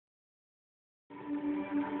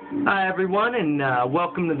Hi everyone, and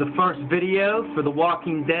welcome to the first video for The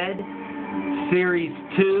Walking Dead Series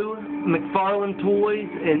 2 McFarlane Toys.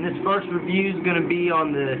 And this first review is going to be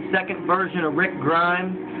on the second version of Rick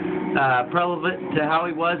Grimes, relevant to how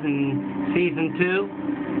he was in Season 2.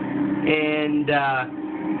 And I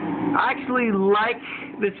actually like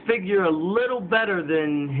this figure a little better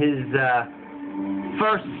than his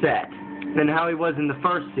first set, than how he was in the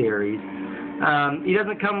first series. He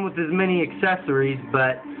doesn't come with as many accessories,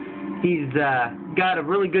 but he's got a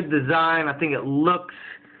really good design. I think it looks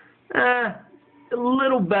a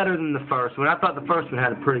little better than the first one. I thought the first one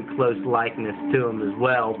had a pretty close likeness to him as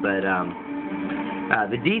well, but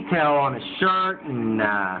the detail on his shirt and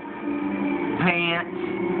pants,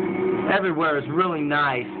 everywhere is really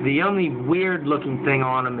nice. The only weird looking thing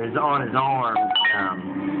on him is on his arms.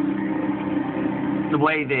 The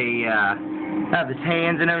way they have his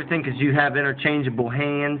hands and everything, because you have interchangeable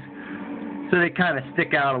hands. So they kind of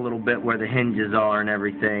stick out a little bit where the hinges are and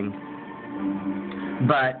everything.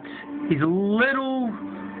 But he's a little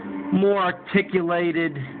more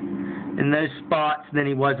articulated in those spots than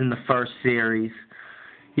he was in the first series.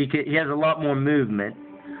 He has a lot more movement.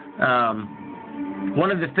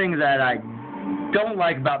 One of the things that I don't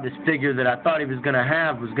like about this figure that I thought he was going to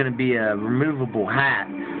have was going to be a removable hat.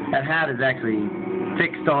 That hat is actually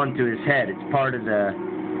fixed onto his head. It's part of the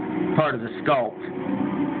sculpt.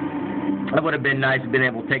 It would have been nice to have been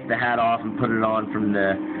able to take the hat off and put it on from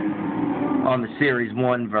on the Series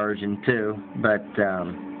 1 version too, but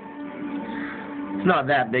it's not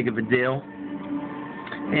that big of a deal.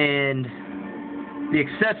 And the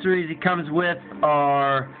accessories he comes with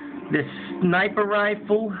are this sniper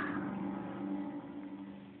rifle,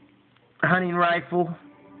 hunting rifle,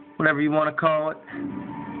 whatever you want to call it.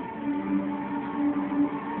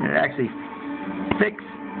 It actually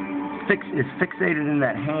is fixated in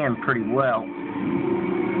that hand pretty well.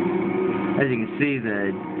 As you can see,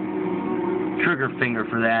 the trigger finger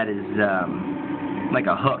for that is like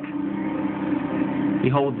a hook. He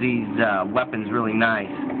holds these weapons really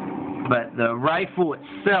nice. But the rifle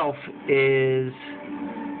itself is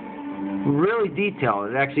really detailed.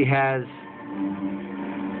 It actually has,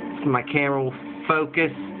 if my camera will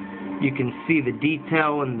focus, you can see the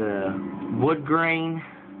detail in the wood grain.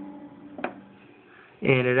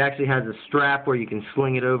 And it actually has a strap where you can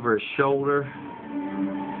sling it over his shoulder.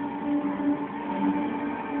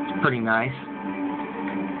 It's pretty nice.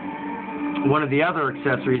 One of the other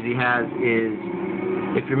accessories he has is,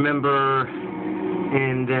 if you remember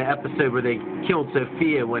in the episode where they killed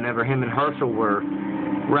Sophia, whenever him and Herschel were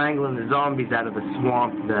wrangling the zombies out of the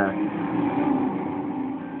swamp, the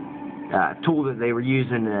tool that they were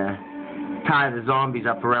using to tie the zombies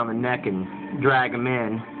up around the neck and drag them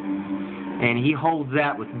in. And he holds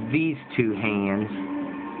that with these two hands.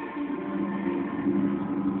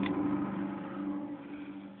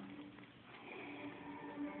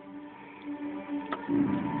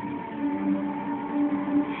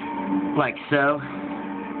 Like so.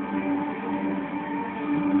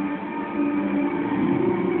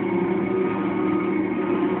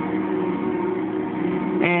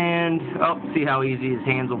 And, oh, see how easy his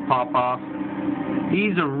hands will pop off.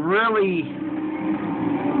 These are really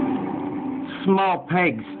small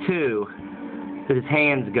pegs too that his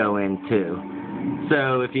hands go into.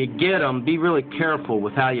 So if you get them, be really careful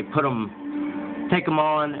with how you put them, take them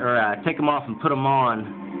on, or take them off and put them on,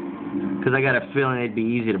 because I got a feeling they'd be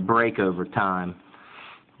easy to break over time.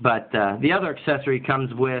 But the other accessory he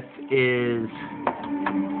comes with is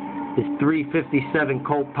this 357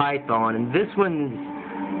 Colt Python, and this one's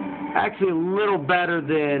actually a little better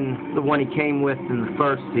than the one he came with in the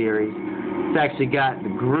first series. It's actually got the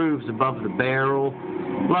grooves above the barrel,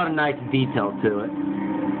 a lot of nice detail to it.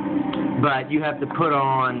 But you have to put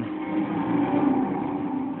on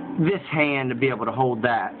this hand to be able to hold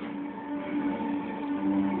that.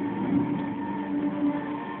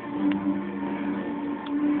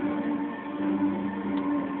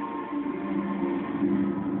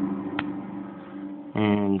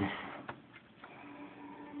 And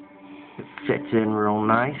it fits in real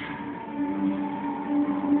nice.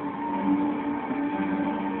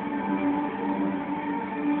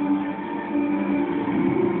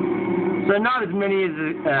 So not as many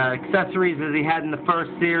accessories as he had in the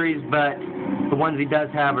first series, but the ones he does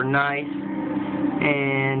have are nice.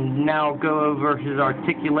 And now I'll go over his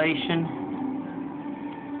articulation.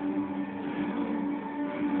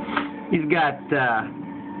 He's got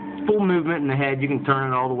full movement in the head. You can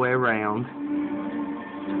turn it all the way around.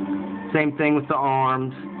 Same thing with the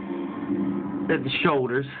arms, at the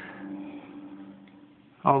shoulders,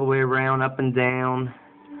 all the way around, up and down,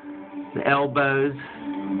 the elbows.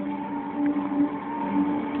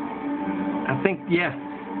 I think, yeah,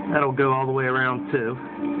 that'll go all the way around too.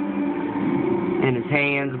 And his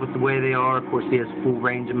hands, with the way they are, of course he has full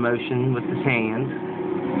range of motion with his hands.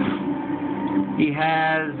 He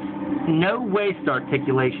has no waist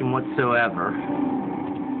articulation whatsoever.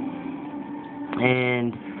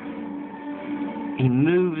 And he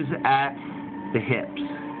moves at the hips.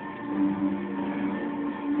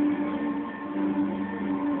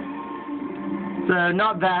 So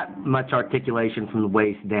not that much articulation from the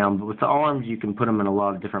waist down, but with the arms you can put them in a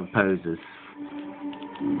lot of different poses.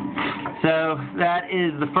 So that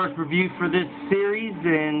is the first review for this series,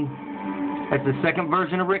 and that's the second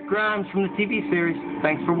version of Rick Grimes from the TV series.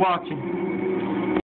 Thanks for watching.